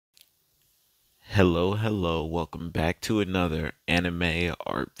Hello, welcome back to another anime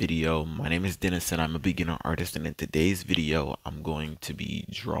art video. My name is Dennis and I'm a beginner artist, and in today's video I'm going to be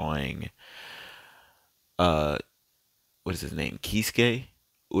drawing uh what is his name? Kisuke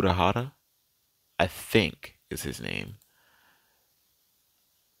Urahara, I think is his name.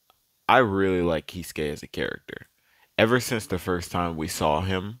 I really like Kisuke as a character. Ever since the first time we saw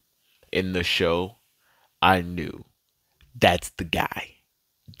him in the show, I knew that's the guy.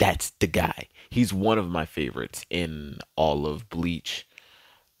 That's the guy. He's one of my favorites in all of Bleach.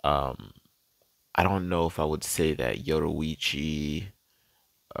 I don't know if I would say that Yoruichi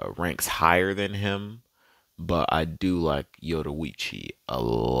ranks higher than him, but I do like Yoruichi a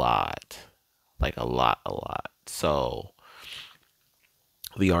lot. Like a lot. So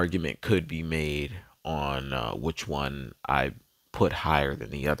the argument could be made on which one I put higher than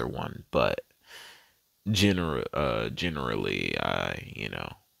the other one, but generally,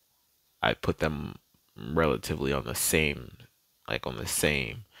 I put them relatively on the same,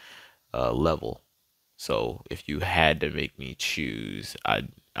 level. So if you had to make me choose,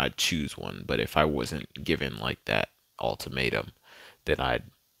 I'd choose one. But if I wasn't given like that ultimatum, then I'd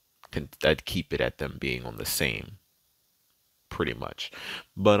keep it at them being on the same, pretty much.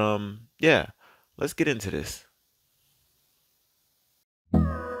 But yeah, let's get into this.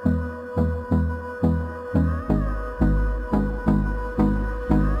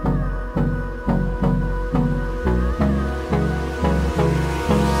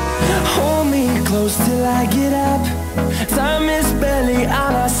 Close till I get up. Time is barely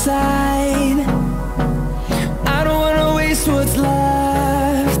on our side. I don't wanna waste what's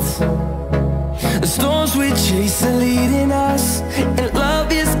left. The storms we chase are leading us, and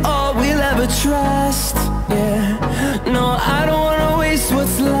love is all we'll ever trust. Yeah, no, I don't wanna waste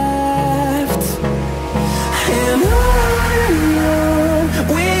what's left. And on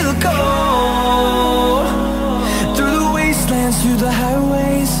we'll go, through the wastelands, through the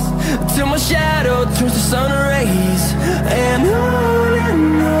highways, till my shadow turns to sun rays. And on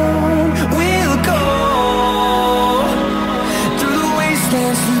we'll go, through the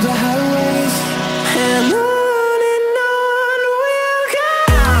wastelands, through the highways, and on we'll go.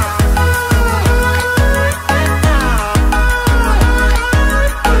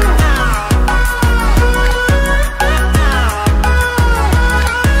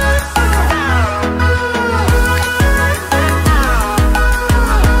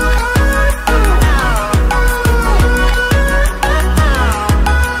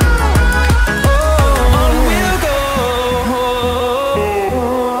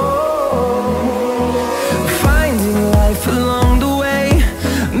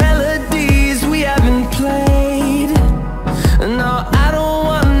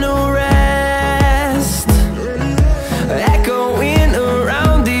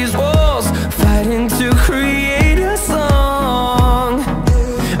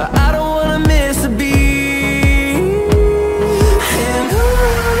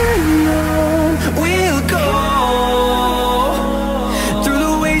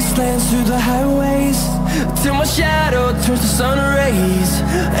 Through the highways, till my shadow turns to sun rays.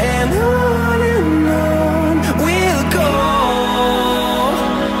 And on we'll go,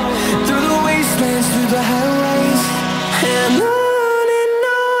 through the wastelands, through the highways, and on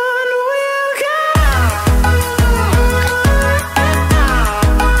we'll go.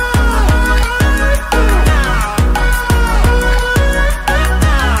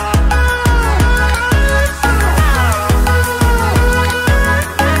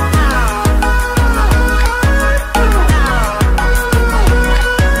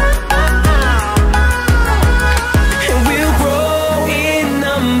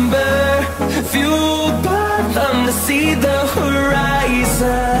 See the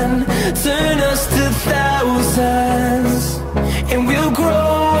horizon turn us to thousands, and we'll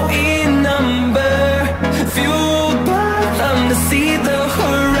grow in number, fueled by them to see the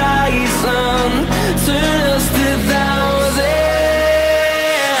horizon turn us to thousands.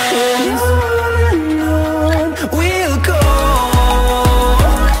 And on we'll go,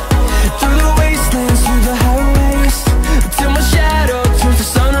 through the wastelands, through the highways, till my shadow turns to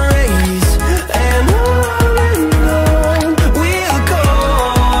sun rays. And on we'll go,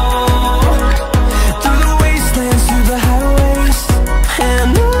 through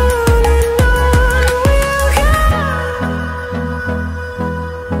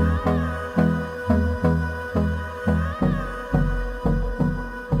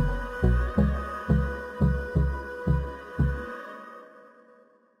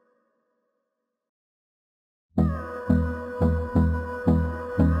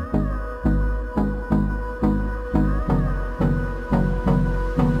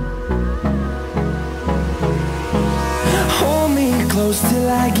close till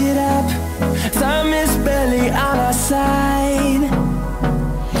I get up. Time is barely on our side.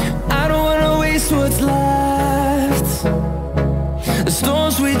 I don't wanna waste what's left. The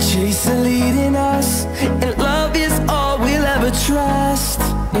storms we chase are leading us, and love is all we'll ever trust.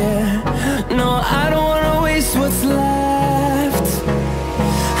 Yeah, no, I don't wanna waste what's left.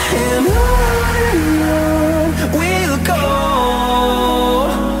 And on we'll go,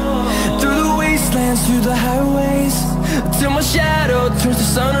 through the wastelands, through the highways, till my shadow turns to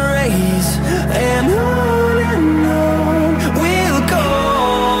sun rays. And on we'll go,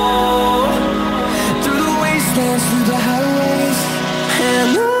 through the wastelands, through the highways,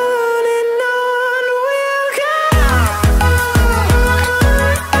 and on we'll go.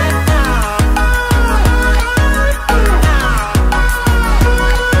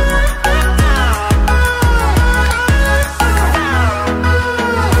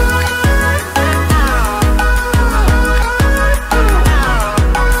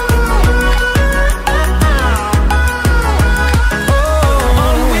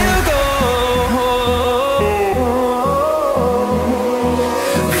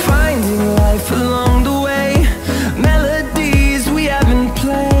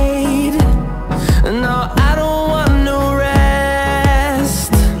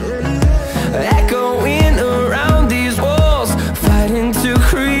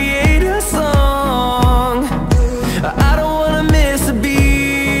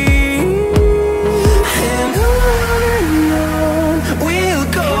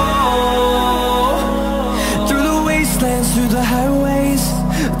 Through the highways,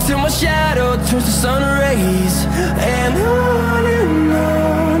 till my shadow turns to sun rays. And on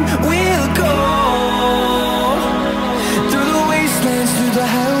we'll go, through the wastelands, through the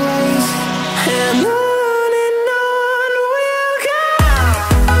highways, and on we'll go.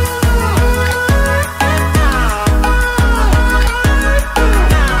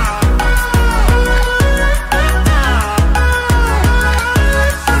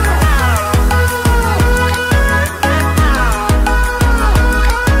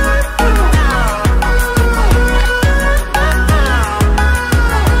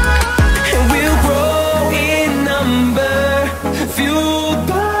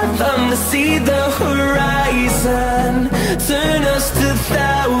 See the horizon, turn us to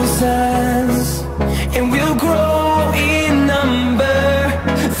thousands, and we'll grow in number,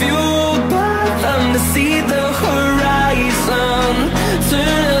 fueled by them. To see the horizon,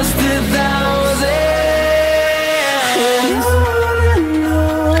 turn us to thousands, and on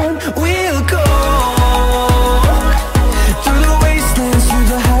we'll go, through the wastelands, through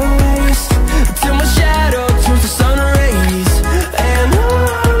the highways, till my shadow turns to sun rays. And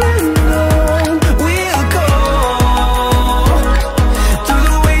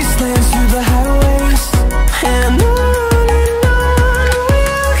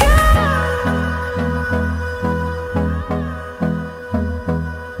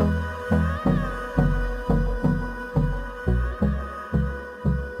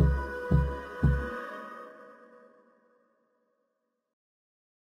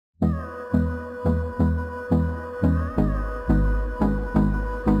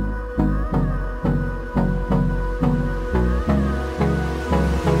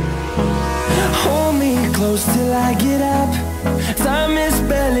close till I get up. Time is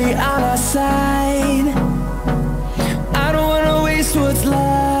barely on our side. I don't wanna waste what's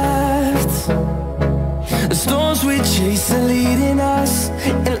left. The storms we chase are leading us,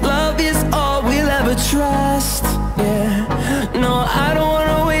 and love is all we'll ever trust. Yeah, no, I don't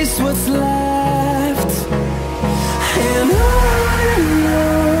wanna waste what's left. And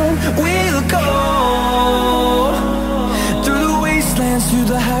on we'll go, through the wastelands, through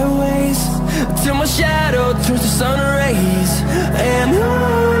the highways, till my shadow turns to sun rays. And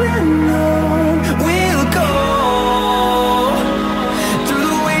on we'll go, through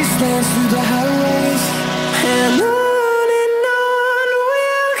the wastelands, through the highways, and on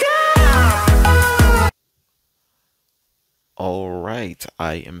we'll go. All right,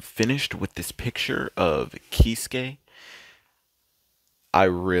 I am finished with this picture of Kisuke. I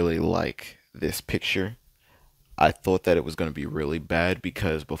really like this picture. I thought that it was going to be really bad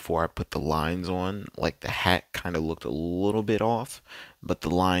because before I put the lines on, like the hat kind of looked a little bit off, but the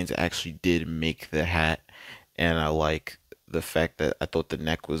lines actually did make the hat. And I like the fact that I thought the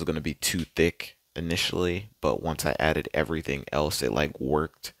neck was going to be too thick initially, but once I added everything else, it like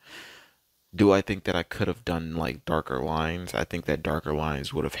worked. Do I think that I could have done like darker lines? I think that darker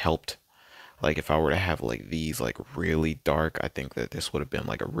lines would have helped. Like if I were to have like these like really dark, I think that this would have been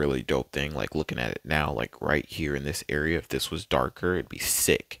like a really dope thing. Like looking at it now, like right here in this area, if this was darker, it'd be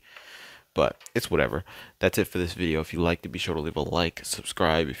sick. But it's whatever. That's it for this video. If you liked it, be sure to leave a like,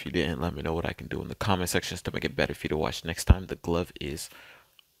 subscribe. If you didn't, let me know what I can do in the comment sections to make it better for you to watch next time. The glove is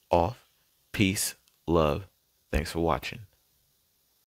off. Peace, love. Thanks for watching.